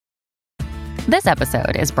This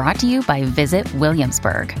episode is brought to you by Visit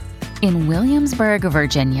Williamsburg. In Williamsburg,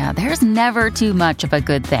 Virginia, there's never too much of a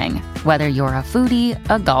good thing. Whether you're a foodie,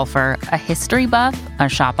 a golfer, a history buff, a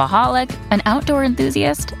shopaholic, an outdoor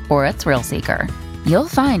enthusiast, or a thrill seeker, you'll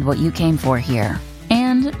find what you came for here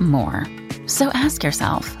and more. So ask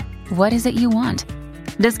yourself, what is it you want?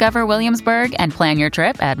 Discover Williamsburg and plan your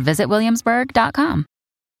trip at visitwilliamsburg.com.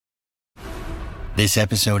 This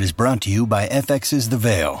episode is brought to you by FX's The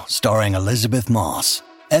Veil, starring Elizabeth Moss.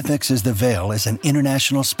 FX's The Veil is an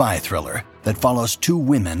international spy thriller that follows two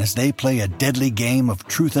women as they play a deadly game of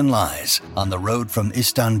truth and lies on the road from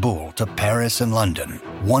Istanbul to Paris and London.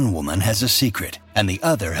 One woman has a secret, and the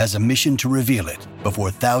other has a mission to reveal it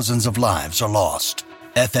before thousands of lives are lost.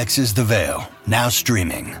 FX's The Veil, now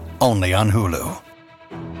streaming, only on Hulu.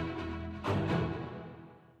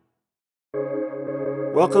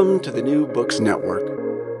 Welcome to the New Books Network.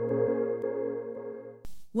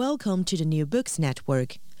 Welcome to the New Books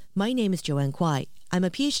Network. My name is Joanne Kwai. I'm a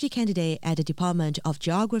PhD candidate at the Department of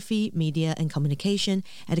Geography, Media and Communication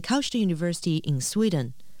at Karlsson University in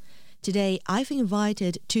Sweden. Today, I've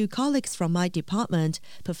invited two colleagues from my department,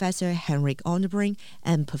 Professor Henrik Örnebring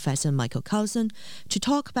and Professor Michael Karlsson, to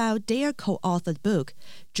talk about their co-authored book,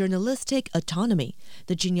 Journalistic Autonomy,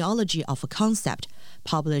 The Genealogy of a Concept,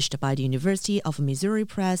 published by the University of Missouri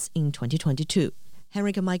Press in 2022.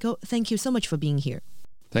 Henrik and Michael, thank you so much for being here.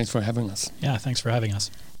 Thanks for having us. Yeah, thanks for having us.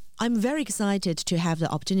 I'm very excited to have the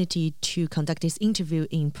opportunity to conduct this interview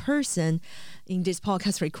in person in this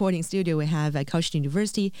podcast recording studio we have at Karlsson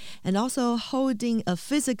University, and also holding a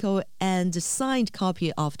physical and signed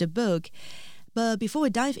copy of the book. But before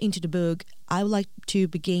we dive into the book, I would like to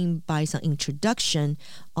begin by some introduction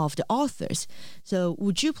of the authors. So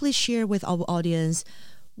would you please share with our audience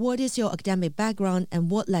what is your academic background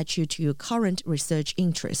and what led you to your current research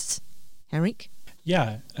interests? Henrik?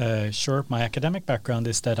 Yeah, sure. My academic background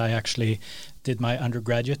is that I actually did my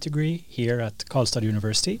undergraduate degree here at Karlsson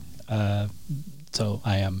University. So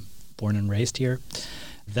I am born and raised here.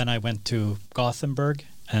 Then I went to Gothenburg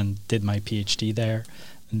and did my PhD there.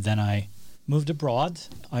 And then I moved abroad.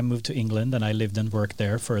 I moved to England and I lived and worked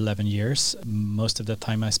there for 11 years. Most of the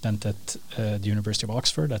time I spent at the University of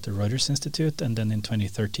Oxford at the Reuters Institute. And then in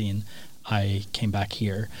 2013, I came back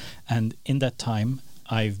here. And in that time,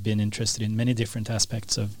 I've been interested in many different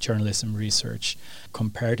aspects of journalism research,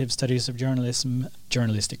 comparative studies of journalism,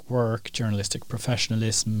 journalistic work, journalistic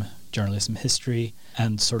professionalism, journalism history,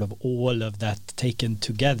 and sort of all of that taken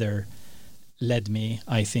together led me,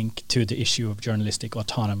 I think, to the issue of journalistic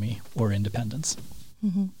autonomy or independence.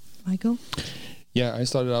 Mm-hmm. Michael? Yeah, I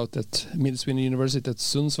started out at Mid-Sweden University at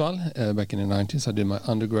Sundsvall back in the 90s. I did my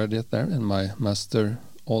undergraduate there and my master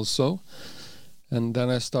also. And then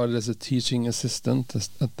I started as a teaching assistant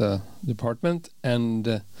at the department, and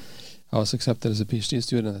I was accepted as a PhD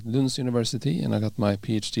student at Lund University, and I got my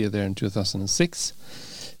PhD there in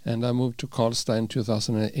 2006. And I moved to Karlstad in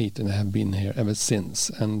 2008, and I have been here ever since.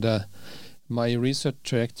 And my research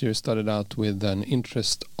trajectory started out with an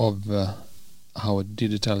interest of how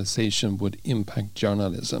digitalization would impact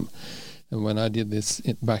journalism. And when I did this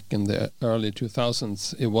back in the early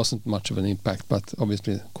 2000s, it wasn't much of an impact, but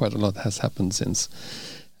obviously quite a lot has happened since.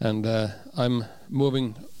 And I'm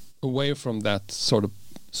moving away from that sort of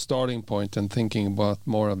starting point and thinking about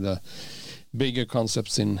more of the bigger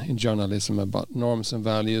concepts in journalism about norms and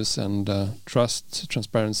values and trust,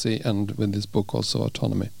 transparency, and with this book also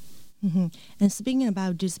autonomy. Mm-hmm. And speaking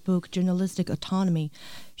about this book, Journalistic Autonomy,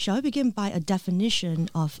 shall we begin by a definition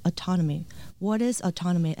of autonomy? What is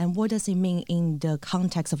autonomy and what does it mean in the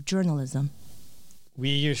context of journalism? We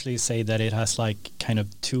usually say that it has like kind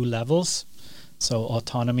of two levels. So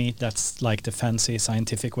autonomy, that's like the fancy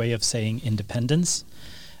scientific way of saying independence.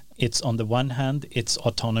 It's on the one hand, it's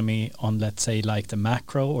autonomy on, let's say, like the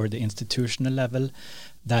macro or the institutional level,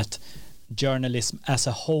 that journalism as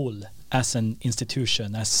a whole, as an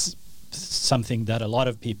institution, as something that a lot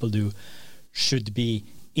of people do, should be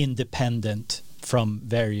independent from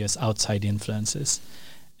various outside influences.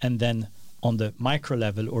 And then on the micro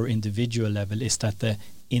level or individual level is that the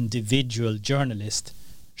individual journalist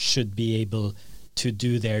should be able to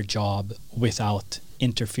do their job without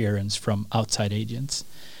interference from outside agents.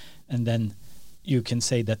 And then you can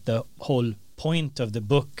say that the whole point of the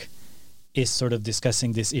book is sort of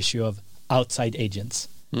discussing this issue of outside agents.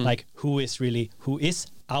 Like who is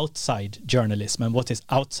outside journalism and what is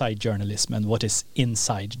outside journalism and what is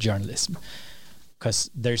inside journalism. Because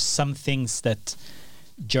there's some things that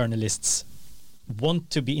journalists want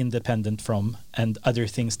to be independent from and other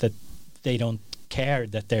things that they don't care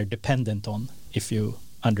that they're dependent on, if you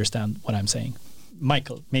understand what I'm saying.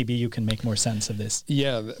 Michael, maybe you can make more sense of this.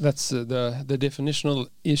 Yeah, that's the definitional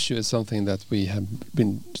issue is something that we have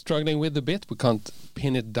been struggling with a bit. We can't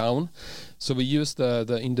pin it down. So we use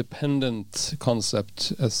the independent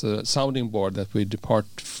concept as a sounding board that we depart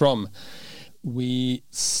from. We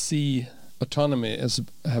see autonomy as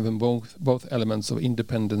having both elements of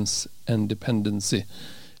independence and dependency.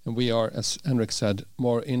 And we are, as Henrik said,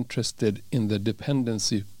 more interested in the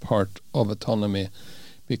dependency part of autonomy,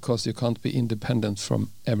 because you can't be independent from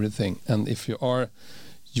everything. And if you are,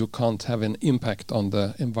 you can't have an impact on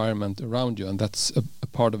the environment around you. And that's a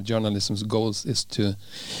part of journalism's goals, is to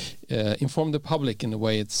inform the public in a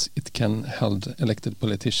way it can hold elected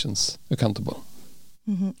politicians accountable.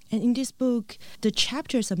 Mm-hmm. And in this book, the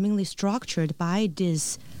chapters are mainly structured by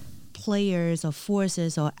these players or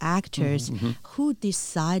forces or actors. Mm-hmm. Who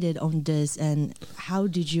decided on this, and how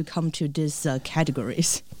did you come to these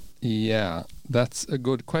categories? Yeah, that's a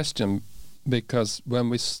good question, because when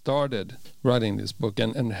we started writing this book,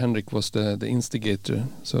 and Henrik was the instigator,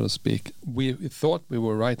 so to speak, we thought we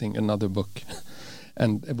were writing another book,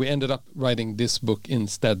 and we ended up writing this book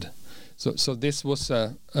instead. So this was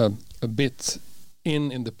a bit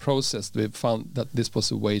in the process. We found that this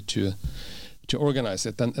was a way to organize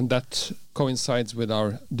it, and that coincides with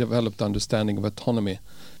our developed understanding of autonomy,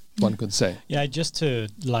 one could say. Yeah, just to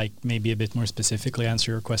maybe a bit more specifically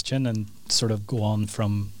answer your question and sort of go on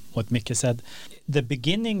from what Micke said. The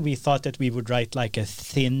beginning, we thought that we would write like a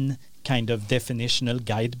thin kind of definitional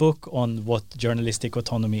guidebook on what journalistic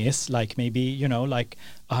autonomy is, like maybe,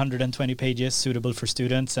 120 pages suitable for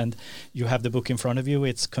students, and you have the book in front of you.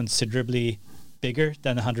 It's considerably bigger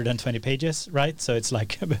than 120 pages, right? So it's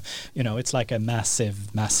like, it's like a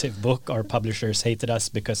massive book. Our publishers hated us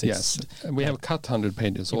because it's... Yes, and we have cut 100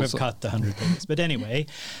 pages also. We have cut 100 pages. But anyway,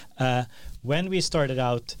 when we started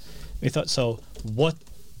out, we thought, so what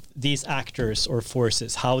these actors or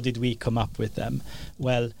forces, how did we come up with them?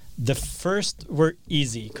 Well, the first were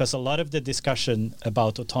easy, because a lot of the discussion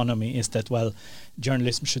about autonomy is that,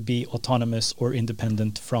 journalism should be autonomous or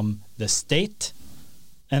independent from the state,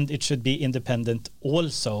 and it should be independent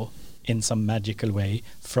also in some magical way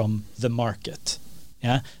from the market.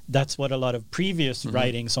 Yeah, that's what a lot of previous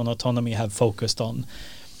writings on autonomy have focused on.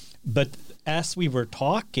 But as we were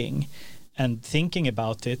talking and thinking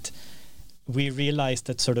about it, we realized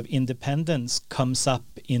that sort of independence comes up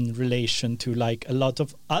in relation to like a lot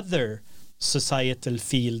of other societal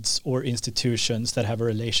fields or institutions that have a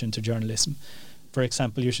relation to journalism. For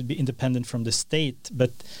example, you should be independent from the state,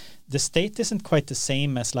 but the state isn't quite the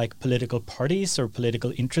same as like political parties or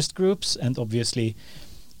political interest groups. And obviously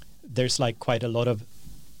there's like quite a lot of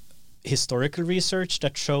historical research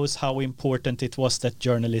that shows how important it was that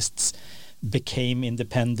journalists became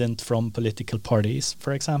independent from political parties,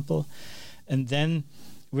 for example. And then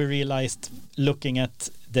we realized, looking at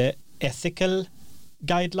the ethical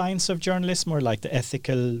guidelines of journalism, or like the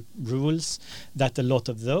ethical rules, that a lot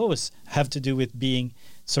of those have to do with being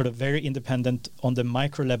sort of very independent on the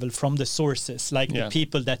micro level from the sources, like the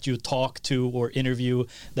people that you talk to or interview,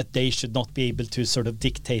 that they should not be able to sort of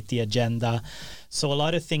dictate the agenda. So a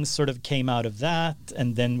lot of things sort of came out of that.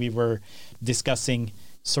 And then we were discussing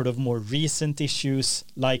sort of more recent issues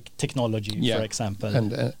like technology, for example.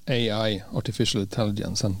 And AI, artificial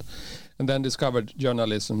intelligence, and then discovered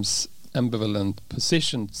journalism's ambivalent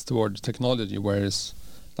positions towards technology, whereas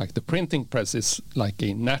like the printing press is like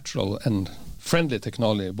a natural and friendly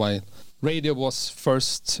technology, while radio was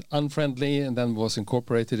first unfriendly and then was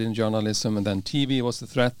incorporated in journalism, and then TV was the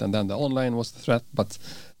threat, and then the online was the threat, but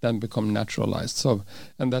then become naturalized. So,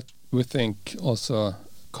 and that we think also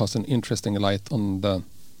casts an interesting light on the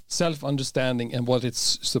self-understanding and what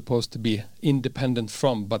it's supposed to be independent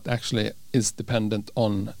from, but actually is dependent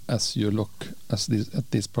on as you look at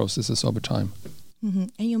these processes over time. Mm-hmm.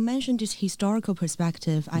 And you mentioned this historical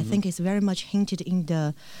perspective. I think it's very much hinted in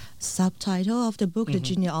the subtitle of the book, the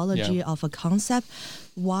genealogy of a concept.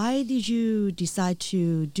 Why did you decide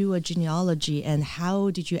to do a genealogy, and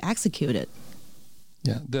how did you execute it?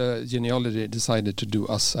 Yeah, the genealogy decided to do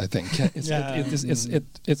us, I think.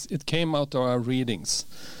 It came out of our readings.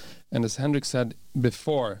 And as Henrik said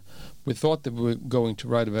before, we thought that we were going to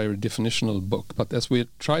write a very definitional book. But as we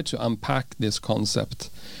tried to unpack this concept,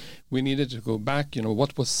 we needed to go back,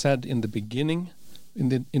 what was said in the beginning in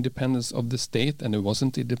the independence of the state, and it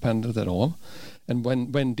wasn't independent at all. And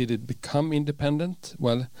when did it become independent?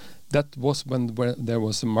 Well, that was when there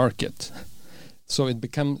was a market. So it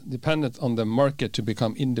became dependent on the market to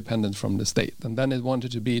become independent from the state. And then it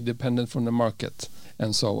wanted to be dependent from the market,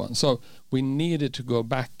 and so on. So we needed to go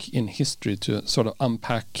back in history to sort of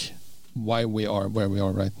unpack why we are where we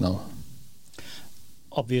are right now.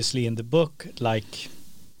 obviously in the book, like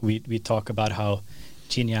we talk about how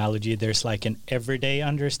genealogy, there's like an everyday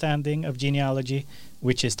understanding of genealogy,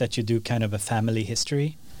 which is that you do kind of a family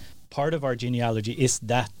history. Part of our genealogy is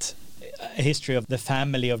that a history of the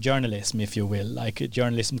family of journalism, if you will. Like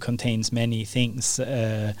journalism contains many things,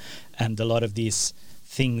 and a lot of these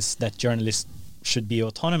things that journalists should be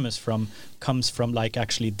autonomous from comes from like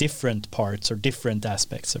actually different parts or different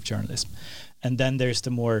aspects of journalism. And then there's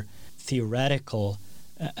the more theoretical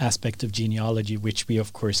aspect of genealogy, which we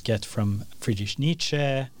of course get from Friedrich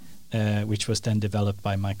Nietzsche, which was then developed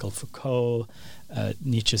by Michael Foucault.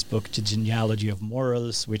 Nietzsche's book, The Genealogy of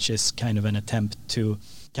Morals, which is kind of an attempt to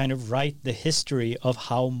kind of write the history of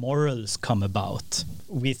how morals come about.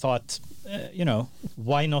 We thought,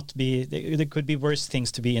 why not be, there could be worse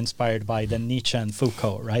things to be inspired by than Nietzsche and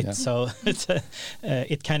Foucault, right? Yeah. So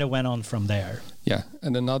it kind of went on from there. Yeah,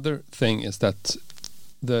 and another thing is that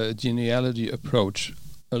the genealogy approach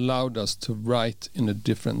allowed us to write in a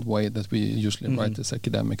different way that we usually write as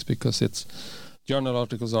academics, because journal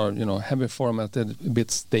articles are, heavy formatted, a bit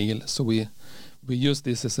stale, so we use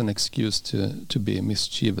this as an excuse to be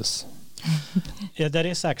mischievous. Yeah, that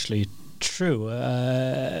is actually true.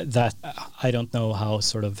 That I don't know how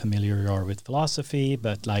sort of familiar you are with philosophy,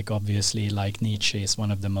 but like obviously like Nietzsche is one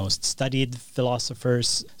of the most studied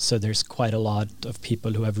philosophers, so there's quite a lot of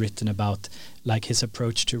people who have written about like his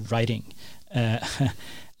approach to writing.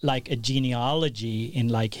 Like a genealogy in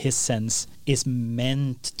like his sense is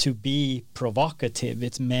meant to be provocative.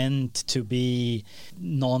 It's meant to be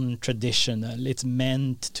non-traditional. It's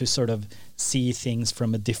meant to sort of see things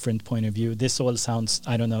from a different point of view. This all sounds,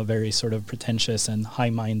 I don't know, very sort of pretentious and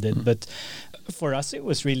high-minded, but for us it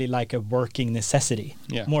was really like a working necessity,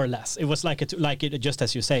 more or less. It was like just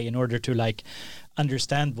as you say, in order to like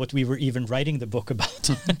understand what we were even writing the book about,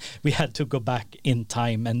 we had to go back in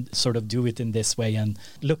time and sort of do it in this way and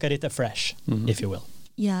look at it afresh, if you will.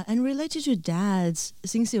 Yeah, and related to that,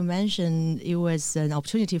 since you mentioned it was an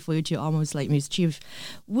opportunity for you to almost like mischief,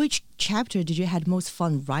 which chapter did you had most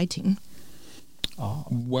fun writing? Oh.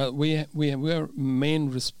 Well, we are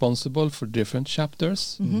main responsible for different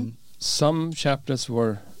chapters. Some chapters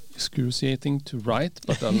were excruciating to write,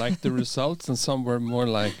 but I liked the results, and some were more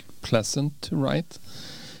like pleasant to write.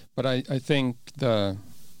 But I think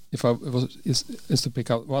if I is to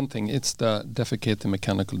pick out one thing, it's the defecating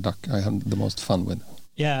mechanical duck I had the most fun with.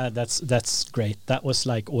 Yeah, that's great. That was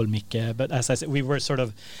like all Micke. But as I said,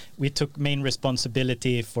 we took main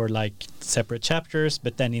responsibility for like separate chapters,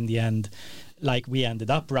 but then in the end, like we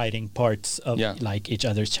ended up writing parts of like each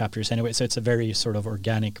other's chapters anyway. So it's a very sort of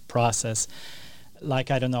organic process.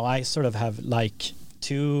 Like, I don't know, I sort of have like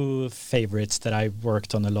two favorites that I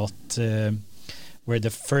worked on a lot, where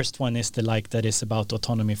the first one is that is about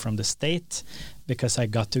autonomy from the state, because I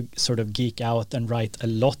got to sort of geek out and write a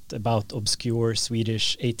lot about obscure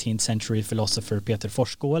Swedish 18th century philosopher Peter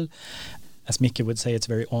Forsskål. As Micke would say, it's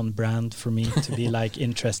very on brand for me to be like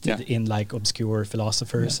interested in like obscure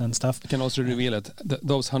philosophers and stuff. I can also reveal it.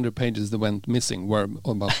 Those 100 pages that went missing were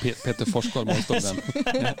about Peter Forsskål, most of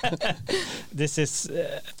them. This is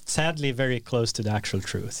sadly very close to the actual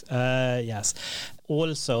truth. Yes.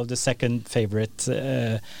 Also, the second favorite,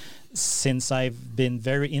 since I've been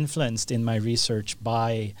very influenced in my research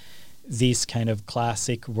by these kind of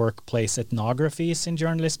classic workplace ethnographies in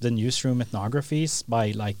journalism, the newsroom ethnographies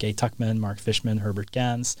by like Gay Tuckman, Mark Fishman, Herbert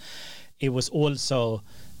Gans. It was also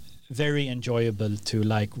very enjoyable to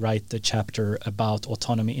like write the chapter about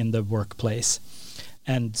autonomy in the workplace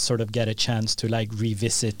and sort of get a chance to like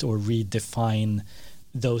revisit or redefine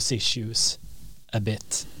those issues a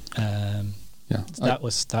bit.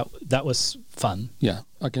 That was fun. Yeah,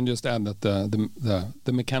 I can just add that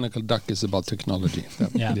the mechanical duck is about technology.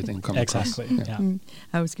 That didn't come exactly. across. Yeah.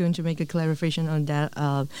 I was going to make a clarification on that,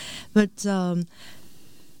 but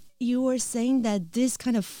you were saying that this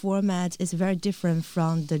kind of format is very different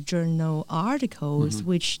from the journal articles,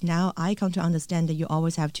 which now I come to understand that you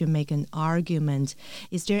always have to make an argument.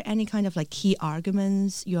 Is there any kind of like key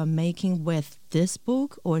arguments you are making with this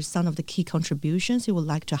book, or some of the key contributions you would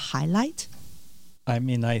like to highlight? I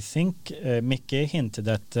mean, I think Micke hinted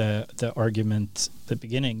at the argument at the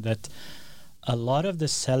beginning that a lot of the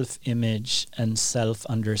self-image and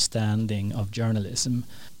self-understanding of journalism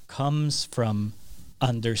comes from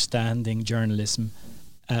understanding journalism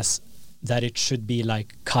as that it should be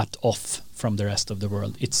like cut off from the rest of the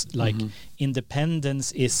world. It's like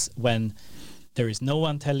independence is when there is no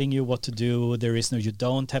one telling you what to do. You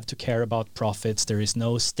don't have to care about profits. There is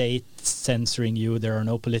no state censoring you. There are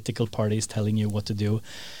no political parties telling you what to do.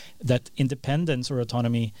 That independence or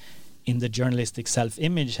autonomy in the journalistic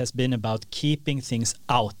self-image has been about keeping things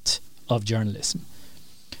out of journalism.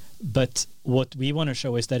 But what we want to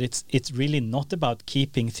show is that it's really not about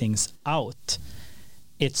keeping things out.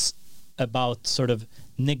 It's about sort of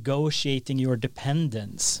negotiating your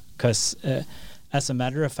dependence, because as a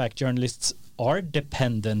matter of fact, journalists are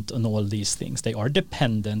dependent on all these things. They are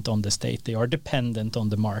dependent on the state. They are dependent on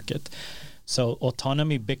the market. So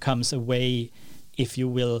autonomy becomes a way, if you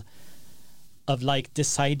will, of like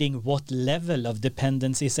deciding what level of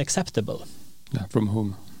dependence is acceptable. Yeah, from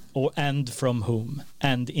whom? And from whom,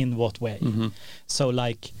 and in what way. So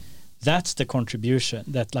like that's the contribution,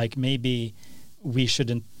 that like maybe we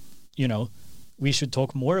shouldn't, we should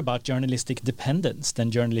talk more about journalistic dependence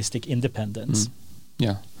than journalistic independence.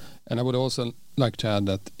 Yeah. And I would also like to add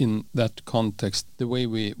that in that context, the way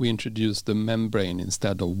we introduce the membrane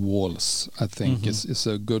instead of walls, I think is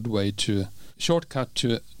a good way to shortcut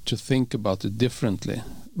to think about it differently,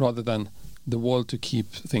 rather than the wall to keep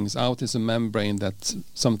things out is a membrane that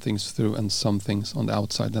some things through and some things on the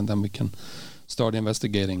outside, and then we can start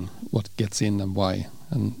investigating what gets in and why,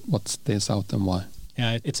 and what stays out and why.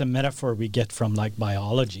 Yeah, it's a metaphor we get from like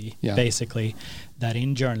biology, basically, that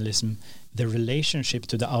in journalism, the relationship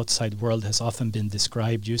to the outside world has often been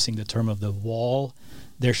described using the term of the wall.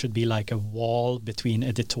 There should be like a wall between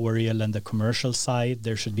editorial and the commercial side.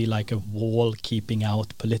 There should be like a wall keeping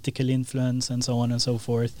out political influence and so on and so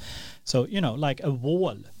forth. So, like a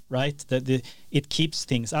wall, right? It keeps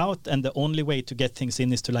things out, and the only way to get things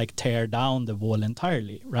in is to like tear down the wall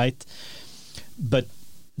entirely, right? But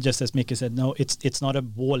just as Mickey said, no, it's not a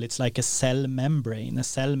wall. It's like a cell membrane. A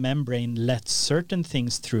cell membrane lets certain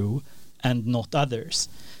things through and not others.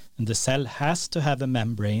 And the cell has to have a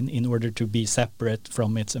membrane in order to be separate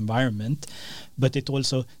from its environment, but it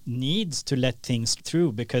also needs to let things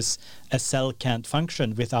through, because a cell can't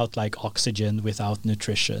function without like oxygen, without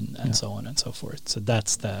nutrition, and so on and so forth. So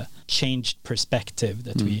that's the changed perspective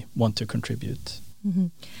that we want to contribute.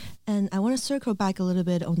 And I want to circle back a little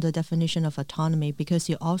bit on the definition of autonomy, because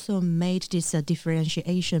you also made this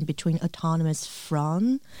differentiation between autonomous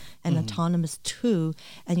from and autonomous to,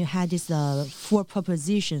 and you had these 4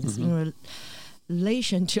 propositions in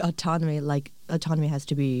relation to autonomy. Like autonomy has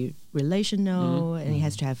to be relational, and it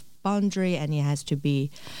has to have boundary, and it has to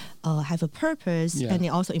be have a purpose, and it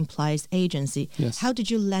also implies agency. Yes. How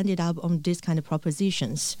did you land it up on these kind of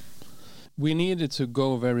propositions? We needed to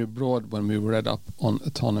go very broad when we read up on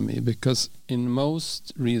autonomy, because in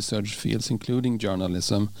most research fields, including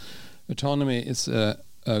journalism, autonomy is a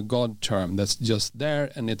God term that's just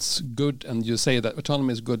there and it's good, and you say that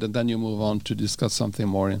autonomy is good, and then you move on to discuss something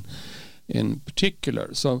more in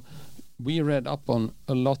particular. So we read up on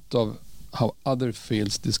a lot of how other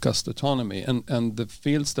fields discussed autonomy, and the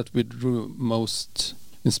fields that we drew most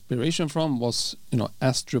inspiration from was,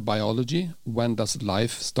 astrobiology. When does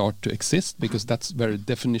life start to exist? Because that's a very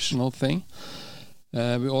definitional thing.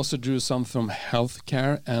 We also drew some from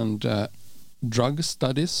healthcare and drug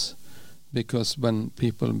studies, because when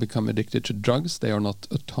people become addicted to drugs, they are not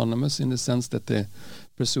autonomous in the sense that they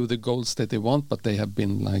pursue the goals that they want, but they have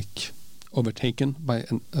been like overtaken by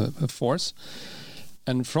a force.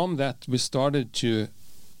 And from that, we started to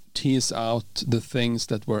tease out the things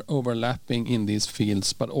that were overlapping in these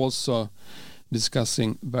fields, but also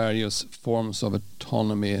discussing various forms of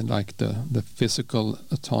autonomy, like the physical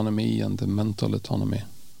autonomy and the mental autonomy.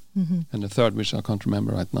 And the third, which I can't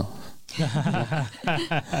remember right now.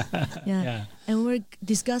 And we're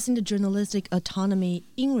discussing the journalistic autonomy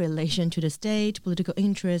in relation to the state, political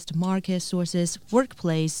interest, market sources,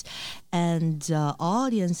 workplace, and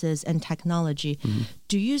audiences and technology.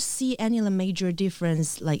 Do you see any major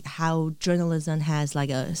difference, like how journalism has like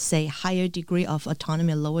a, say, higher degree of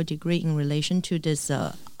autonomy, lower degree in relation to this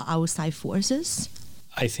outside forces?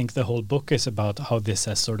 I think the whole book is about how this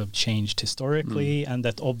has sort of changed historically, and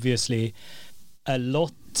that obviously a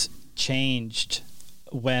lot changed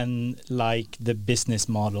when like the business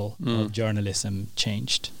model of journalism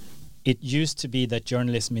changed. It used to be that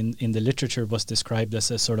journalism in the literature was described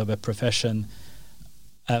as a sort of a profession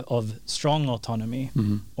of strong autonomy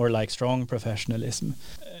or like strong professionalism,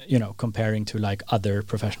 comparing to like other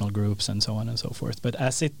professional groups and so on and so forth. But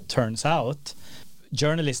as it turns out,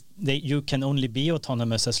 journalists, you can only be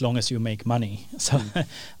autonomous as long as you make money. So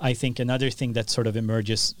I think another thing that sort of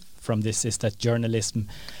emerges from this is that journalism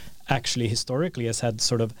actually historically has had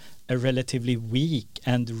sort of a relatively weak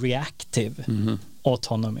and reactive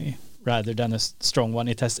autonomy rather than a strong one.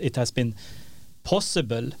 It has been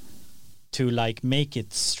possible to like make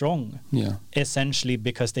it strong, essentially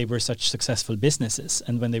because they were such successful businesses.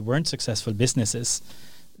 And when they weren't successful businesses,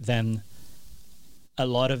 then a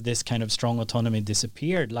lot of this kind of strong autonomy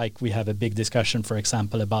disappeared. Like we have a big discussion, for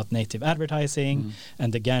example, about native advertising,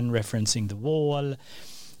 and again referencing the wall.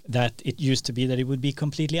 that it used to be that it would be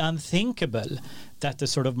completely unthinkable that the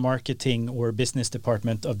sort of marketing or business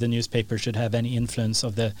department of the newspaper should have any influence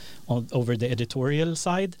over the editorial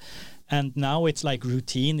side. And now it's like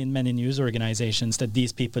routine in many news organizations that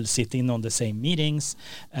these people sit in on the same meetings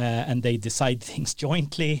and they decide things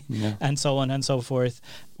jointly and so on and so forth,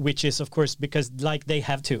 which is, of course, because like they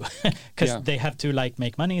have to, because they have to like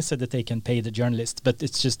make money so that they can pay the journalists. But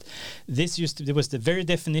it's just, it was the very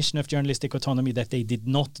definition of journalistic autonomy that they did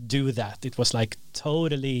not do that. It was like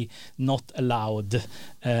totally not allowed.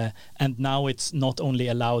 And now it's not only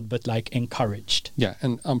allowed, but like encouraged. Yeah,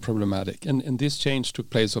 and unproblematic. And this change took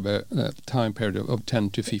place over a time period of 10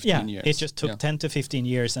 to 15 years. It just took 10 to 15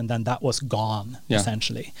 years and then that was gone,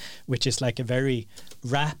 essentially, which is like a very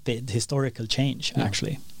rapid historical change,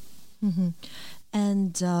 actually. Mm-hmm.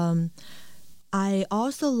 And I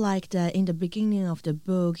also like that in the beginning of the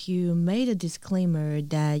book, you made a disclaimer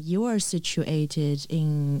that you are situated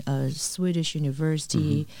in a Swedish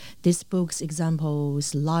university. This book's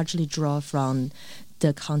examples largely draw from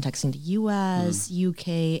the context in the US,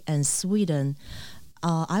 UK, and Sweden.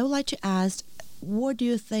 I would like to ask, what do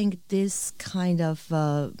you think this kind of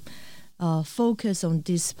focus on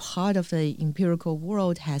this part of the empirical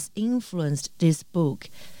world has influenced this book?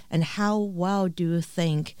 And how well do you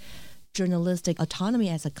think journalistic autonomy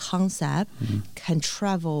as a concept can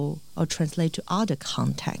travel or translate to other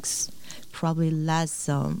contexts, probably less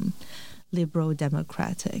liberal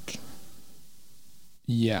democratic?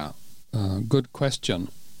 Yeah, good question.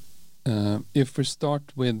 If we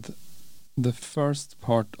start with the first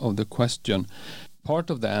part of the question, part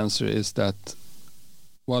of the answer is that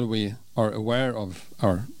while we are aware of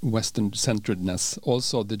our Western-centeredness,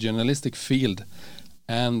 also the journalistic field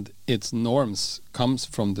and its norms comes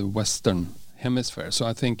from the Western hemisphere. So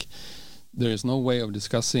I think there is no way of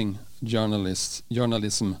discussing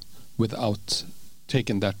journalism without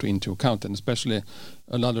taking that into account. And especially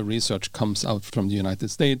a lot of research comes out from the United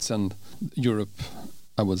States and Europe,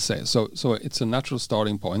 I would say. So it's a natural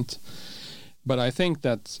starting point. But I think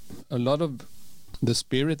that a lot of the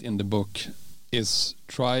spirit in the book is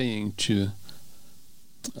trying to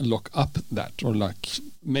lock up that, or like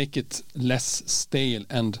make it less stale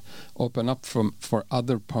and open up for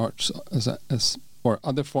other parts or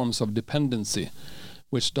other forms of dependency,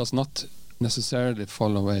 which does not necessarily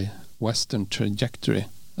follow a Western trajectory.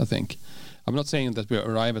 I think I'm not saying that we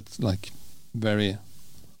arrive at like very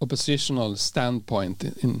oppositional standpoint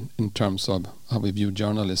in terms of how we view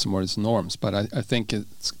journalism or its norms, but I think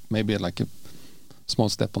it's maybe like a small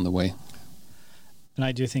step on the way. And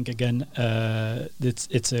I do think, again,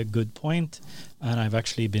 it's a good point. And I've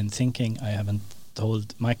actually been thinking, I haven't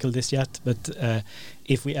told Michael this yet, but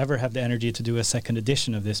if we ever have the energy to do a second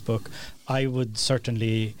edition of this book, I would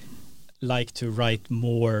certainly like to write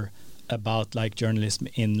more about like journalism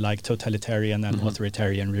in like totalitarian and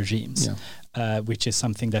authoritarian regimes, which is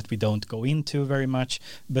something that we don't go into very much,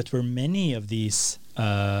 but where many of these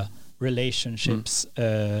relationships,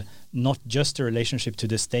 not just a relationship to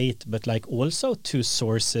the state, but like also to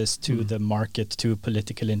sources, to the market, to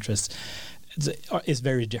political interests, is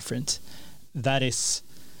very different. That is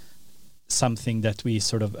something that we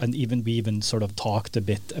sort of, and we even sort of talked a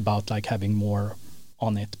bit about like having more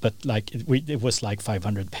on it, but like it was like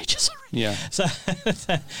 500 pages already. Yeah.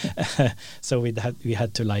 So we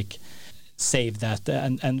had to like save that,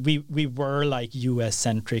 and we were like US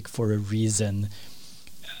centric for a reason.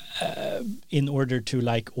 In order to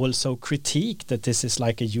like also critique that this is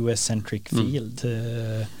like a US-centric field.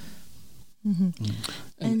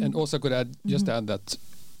 And also could add that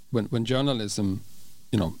when journalism,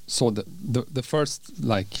 saw the first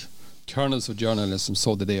like kernels of journalism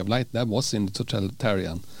saw the day of light, that was in the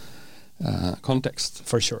totalitarian context.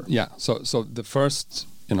 For sure. Yeah. So the first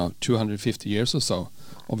 250 years or so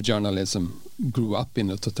of journalism grew up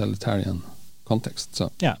in a totalitarian context.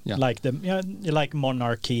 So like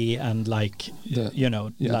monarchy and like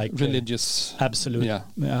like religious absolute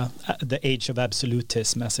the age of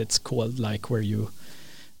absolutism, as it's called, like where you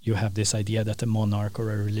have this idea that a monarch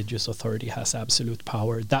or a religious authority has absolute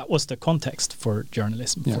power. That was the context for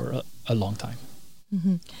journalism for a long time.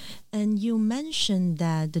 And you mentioned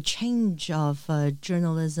that the change of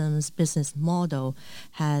journalism's business model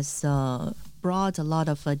has brought a lot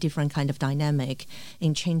of different kind of dynamic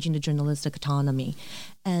in changing the journalistic autonomy.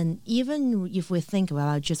 And even if we think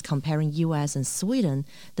about just comparing US and Sweden,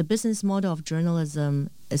 the business model of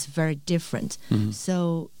journalism is very different.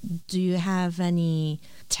 So do you have any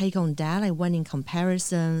take on that? Like when in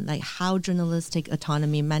comparison, like how journalistic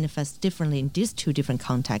autonomy manifests differently in these two different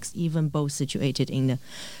contexts, even both situated in the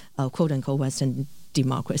quote-unquote Western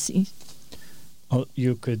democracy? Well,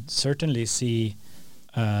 you could certainly see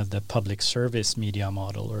the public service media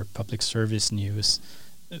model or public service news,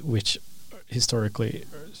 which historically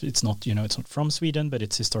it's not from Sweden, but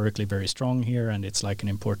it's historically very strong here, and it's like an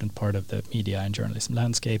important part of the media and journalism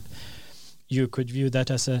landscape. You could view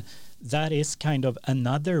that as that is kind of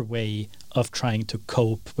another way of trying to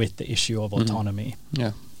cope with the issue of autonomy.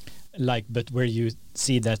 Yeah. But where you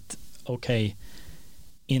see that, okay,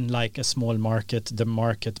 in like a small market, the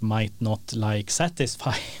market might not like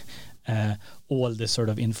satisfy all the sort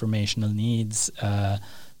of informational needs.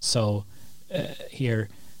 Here,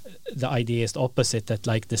 the idea is the opposite, that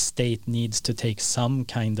like the state needs to take some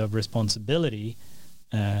kind of responsibility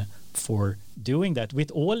for doing that, with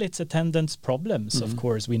all its attendant problems. Of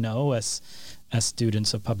course, we know as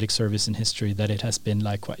students of public service in history that it has been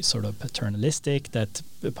like quite sort of paternalistic, that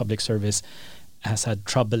the public service has had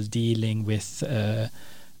trouble dealing with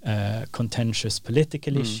contentious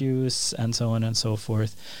political issues and so on and so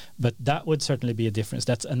forth. But that would certainly be a difference.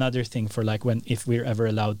 That's another thing for like if we're ever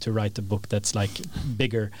allowed to write a book that's like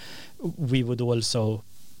bigger, we would also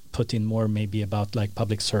put in more maybe about like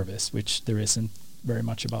public service, which there isn't very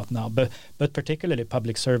much about now, but particularly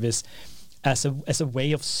public service as a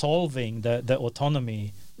way of solving the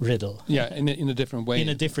autonomy riddle. Yeah, in a different way. In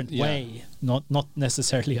a different way, not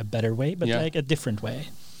necessarily a better way, but like a different way.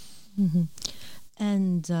 Mm-hmm.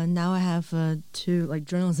 And now I have two like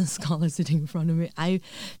journalism scholars sitting in front of me. I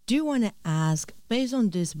do want to ask, based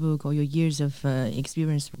on this book or your years of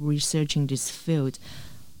experience researching this field,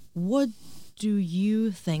 what do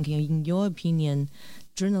you think, in your opinion,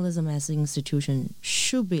 journalism as an institution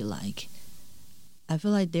should be like? I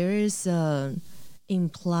feel like there is an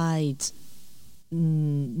implied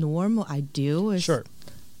norm or ideal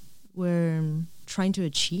we're trying to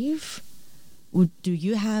achieve. Do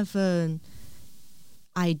you have an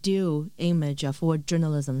ideal image of what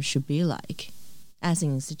journalism should be like as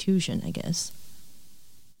an institution, I guess?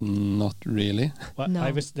 Not really. Well,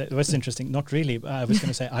 No. That was interesting. Not really. I was going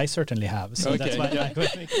to say I certainly have. So that's why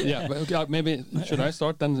But maybe should I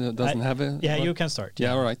start then? It doesn't have a... Yeah, you can start.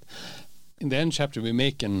 Yeah, all right. In the end chapter, we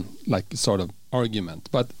make an like sort of argument,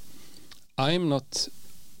 but I'm not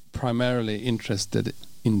primarily interested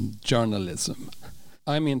in journalism.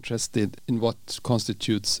 I'm interested in what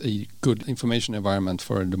constitutes a good information environment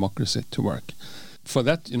for a democracy to work. For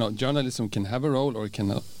that, journalism can have a role or it can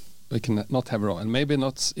not have a role. And maybe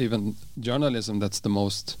not even journalism that's the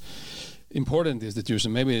most important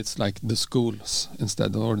institution. Maybe it's like the schools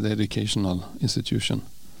instead, or the educational institution.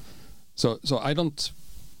 So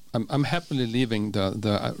I'm happily leaving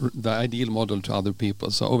the ideal model to other people.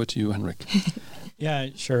 So over to you, Henrik. Yeah,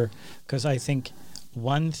 sure. Because I think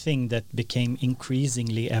one thing that became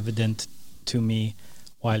increasingly evident to me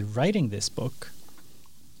while writing this book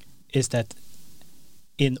is that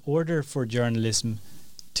in order for journalism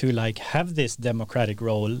to like have this democratic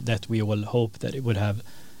role that we all hope that it would have,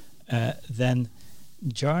 then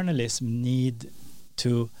journalism need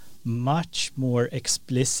to much more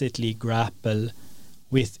explicitly grapple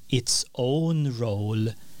with its own role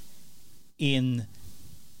in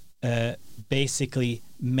basically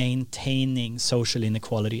maintaining social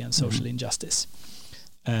inequality and social injustice.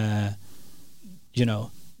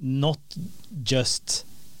 Not just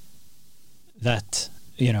that,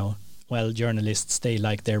 journalists, they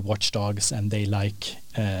like their watchdogs and they like,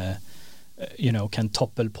 can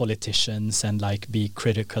topple politicians and like be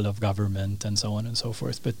critical of government and so on and so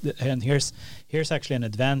forth. And here's actually an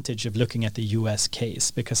advantage of looking at the US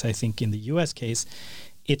case, because I think in the US case,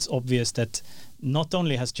 it's obvious that not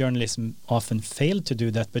only has journalism often failed to do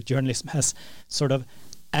that, but journalism has sort of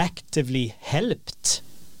actively helped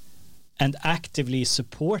and actively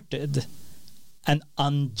supported an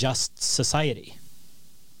unjust society.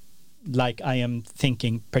 Like I am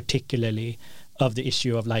thinking particularly of the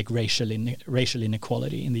issue of like racial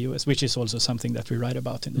inequality in the US, which is also something that we write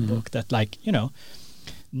about in the book, that like,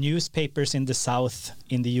 newspapers in the South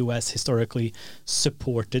in the US historically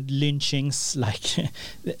supported lynchings, like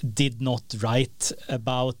did not write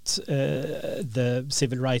about the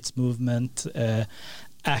civil rights movement,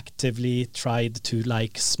 actively tried to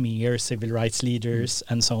like smear civil rights leaders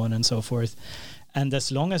and so on and so forth. And as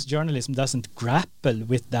long as journalism doesn't grapple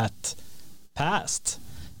with that past,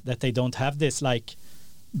 that they don't have this like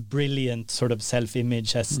brilliant sort of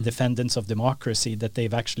self-image as defendants of democracy, that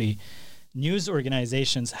they've actually, news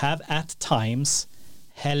organizations have at times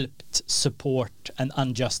helped support an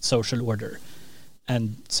unjust social order.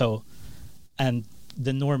 And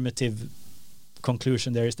the normative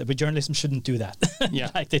conclusion there is that journalism shouldn't do that.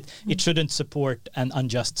 Like it shouldn't support an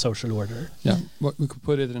unjust social order. Yeah, well, we could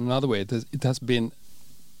put it in another way. It has been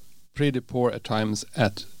pretty poor at times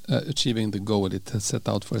at achieving the goal it has set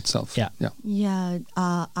out for itself.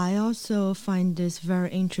 I also find this very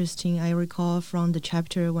interesting. I recall from the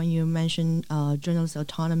chapter when you mentioned journalist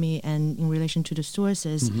autonomy and in relation to the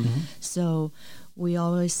sources. So we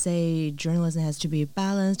always say journalism has to be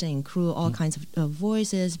balanced and include all kinds of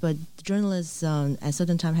voices, but journalists at a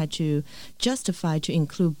certain time had to justify to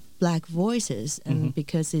include black voices, and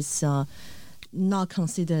because it's not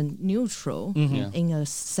considered neutral in a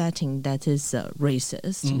setting that is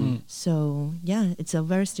racist. So it's a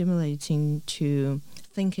very stimulating to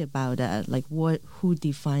think about that, like who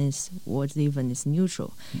defines what even is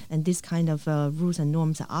neutral, and this kind of rules and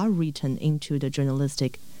norms are written into the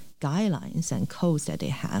journalistic guidelines and codes that they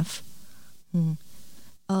have.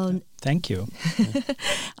 Thank you.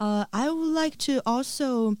 I would like to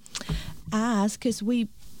also ask, because we've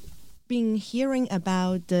been hearing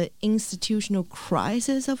about the institutional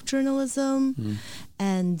crisis of journalism,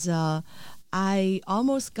 and I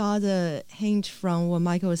almost got a hint from what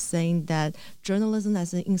Michael was saying that journalism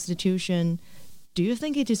as an institution, do you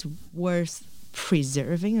think it is worth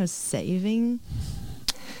preserving or saving?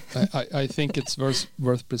 I think it's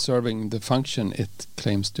worth preserving the function it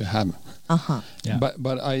claims to have.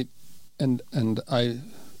 But I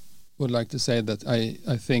would like to say that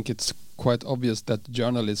I think it's quite obvious that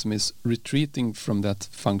journalism is retreating from that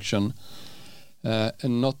function,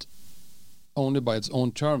 and not only by its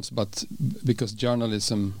own terms, but because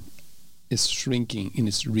journalism is shrinking in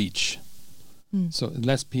its reach. So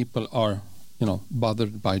less people are,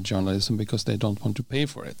 bothered by journalism because they don't want to pay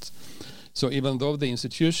for it. So even though the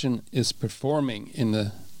institution is performing in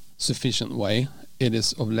a sufficient way, it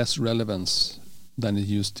is of less relevance than it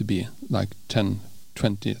used to be like 10,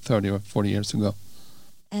 20, 30 or 40 years ago.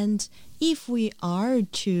 And if we are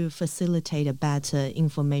to facilitate a better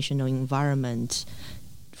informational environment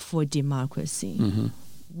for democracy,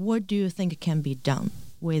 what do you think can be done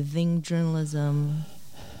within journalism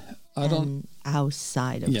and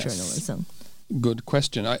outside of journalism? Good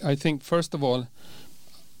question. I think, first of all,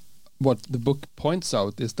 what the book points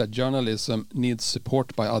out is that journalism needs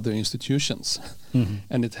support by other institutions.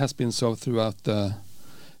 And it has been so throughout the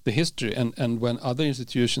history. And when other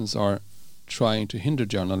institutions are trying to hinder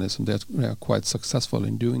journalism, they are quite successful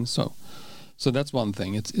in doing so. So that's one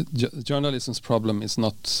thing. Journalism's problem is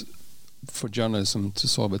not for journalism to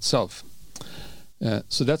solve itself.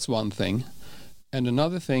 So that's one thing. And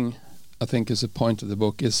another thing I think is a point of the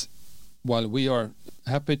book is, while we are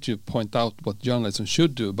happy to point out what journalism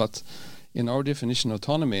should do, but in our definition of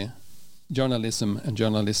autonomy, journalism and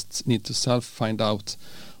journalists need to find out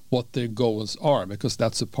what their goals are, because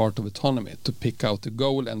that's a part of autonomy, to pick out a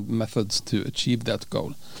goal and methods to achieve that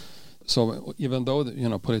goal. So even though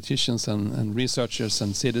politicians and researchers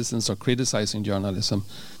and citizens are criticizing journalism,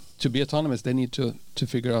 to be autonomous they need to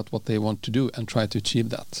figure out what they want to do and try to achieve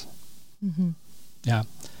that.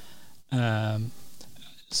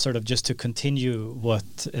 Sort of just to continue what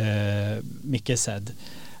Micke said,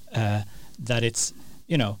 that it's,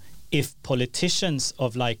 if politicians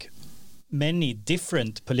of like many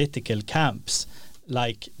different political camps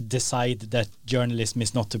decide that journalism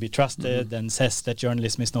is not to be trusted and says that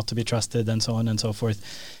journalism is not to be trusted and so on and so forth,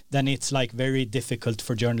 then it's like very difficult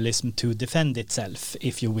for journalism to defend itself,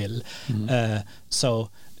 if you will. So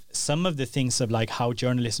some of the things of like how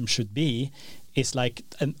journalism should be is like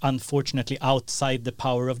unfortunately outside the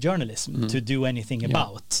power of journalism to do anything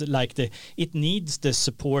about. It needs the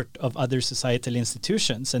support of other societal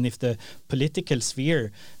institutions, and if the political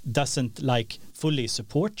sphere doesn't fully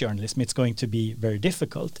support journalism, it's going to be very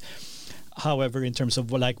difficult. However, in terms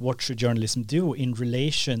of what should journalism do in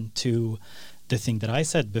relation to the thing that I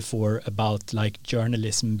said before about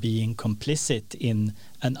journalism being complicit in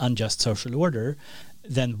an unjust social order,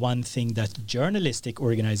 then one thing that journalistic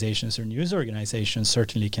organizations or news organizations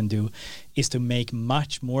certainly can do is to make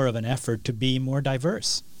much more of an effort to be more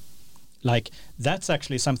diverse. That's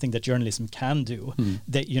actually something that journalism can do,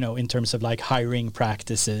 that, in terms of hiring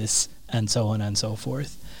practices and so on and so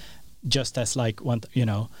forth. Just as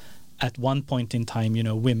at one point in time,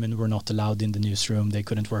 women were not allowed in the newsroom, they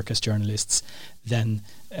couldn't work as journalists. Then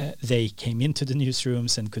they came into the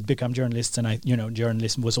newsrooms and could become journalists, and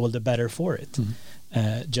journalism was all the better for it.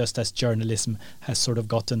 Just as journalism has sort of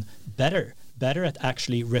gotten better at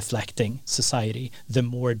actually reflecting society, the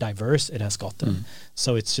more diverse it has gotten.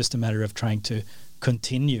 So it's just a matter of trying to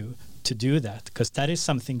continue to do that, because that is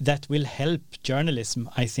something that will help journalism,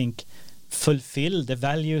 I think, fulfill the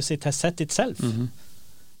values it has set itself.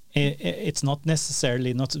 it's not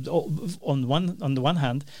necessarily not on the one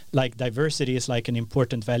hand, like diversity is like an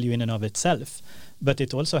important value in and of itself, but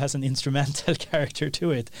it also has an instrumental character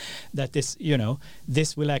to it, that this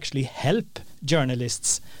this will actually help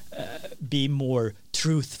journalists be more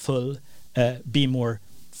truthful, be more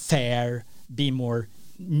fair, be more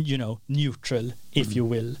neutral, if you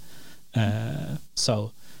will.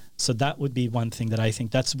 So that would be one thing that I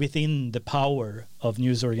think that's within the power of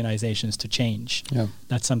news organizations to change. Yeah.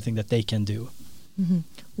 That's something that they can do. Mm-hmm.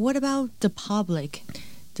 What about the public,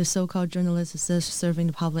 the so-called journalists serving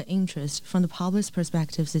the public interest? From the public's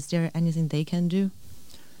perspectives, is there anything they can do?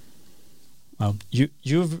 Well,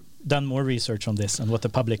 you've done more research on this and what the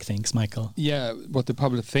public thinks, Michael. Yeah, what the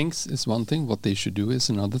public thinks is one thing. What they should do is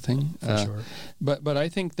another thing. For sure. But I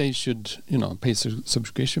think they should, pay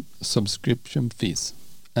subscription fees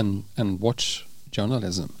and watch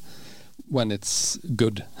journalism when it's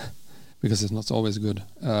good, because it's not always good.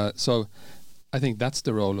 So I think that's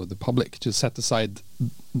the role of the public, to set aside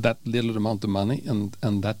that little amount of money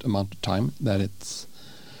and that amount of time that it's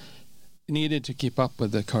needed to keep up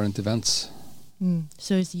with the current events.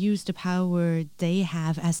 So it's use the power they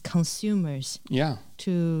have as consumers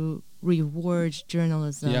to reward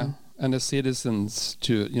journalism. Yeah, and as citizens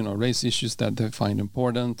to raise issues that they find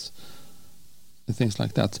important, and things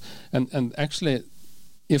like that. And actually,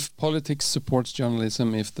 if politics supports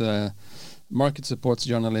journalism, if the market supports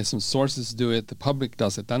journalism, sources do it, the public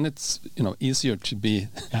does it, then it's easier to be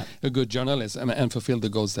a good journalist and fulfill the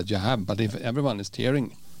goals that you have. But if everyone is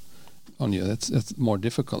tearing on you, that's more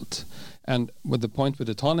difficult. And the point with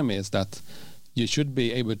autonomy is that you should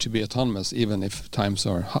be able to be autonomous even if times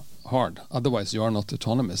are hard. Otherwise, you are not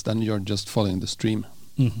autonomous. Then you're just following the stream.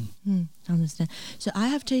 Mm-hmm. I understand. So I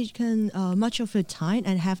have taken much of your time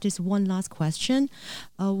and have this one last question.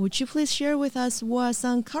 Would you please share with us what are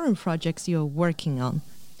some current projects you're working on,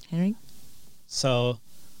 Henrik? So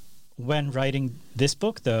when writing this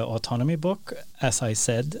book, the Autonomy book, as I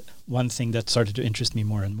said, one thing that started to interest me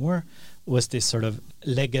more and more was this sort of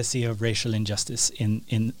legacy of racial injustice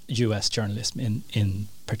in U.S. journalism in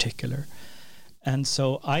particular. And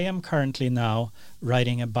so I am currently now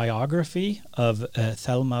writing a biography of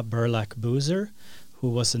Thelma Burlack Boozer, who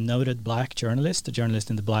was a noted black journalist, a journalist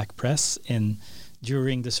in the black press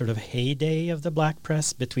during the sort of heyday of the black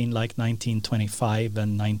press between like 1925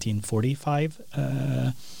 and 1945.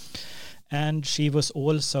 And she was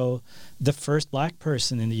also the first black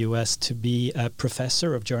person in the U.S. to be a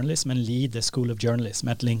professor of journalism and lead the School of Journalism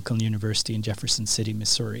at Lincoln University in Jefferson City,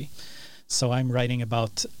 Missouri. So I'm writing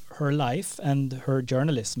about her life and her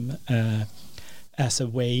journalism as a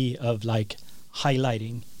way of like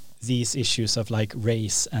highlighting these issues of like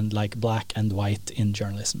race and like black and white in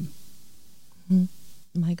journalism.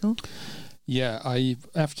 Michael? Yeah,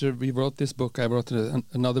 after we wrote this book, I wrote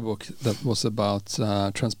another book that was about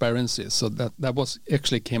transparency. So that was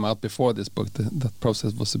actually came out before this book. That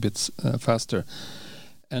process was a bit faster.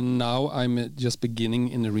 And now I'm just beginning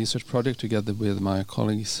in a research project together with my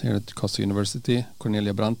colleagues here at Karlsson University,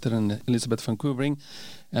 Cornelia Branter and Elisabeth van Koevering,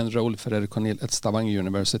 and Raoul Ferrer-Cornel at Stavanger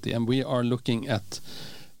University. And we are looking at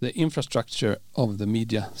the infrastructure of the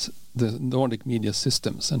media, the Nordic media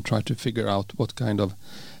systems, and try to figure out what kind of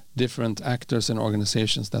different actors and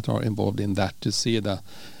organizations that are involved in that, to see the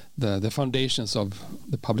foundations of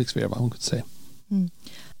the public sphere, one could say.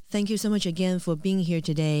 Thank you so much again for being here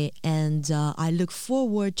today, and I look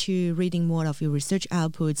forward to reading more of your research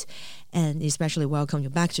outputs, and especially welcome you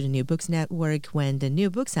back to the New Books Network when the new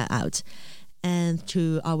books are out. And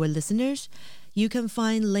to our listeners, you can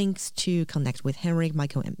find links to connect with Henrik,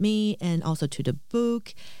 Michael, and me, and also to the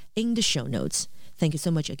book in the show notes. Thank you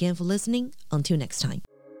so much again for listening. Until next time.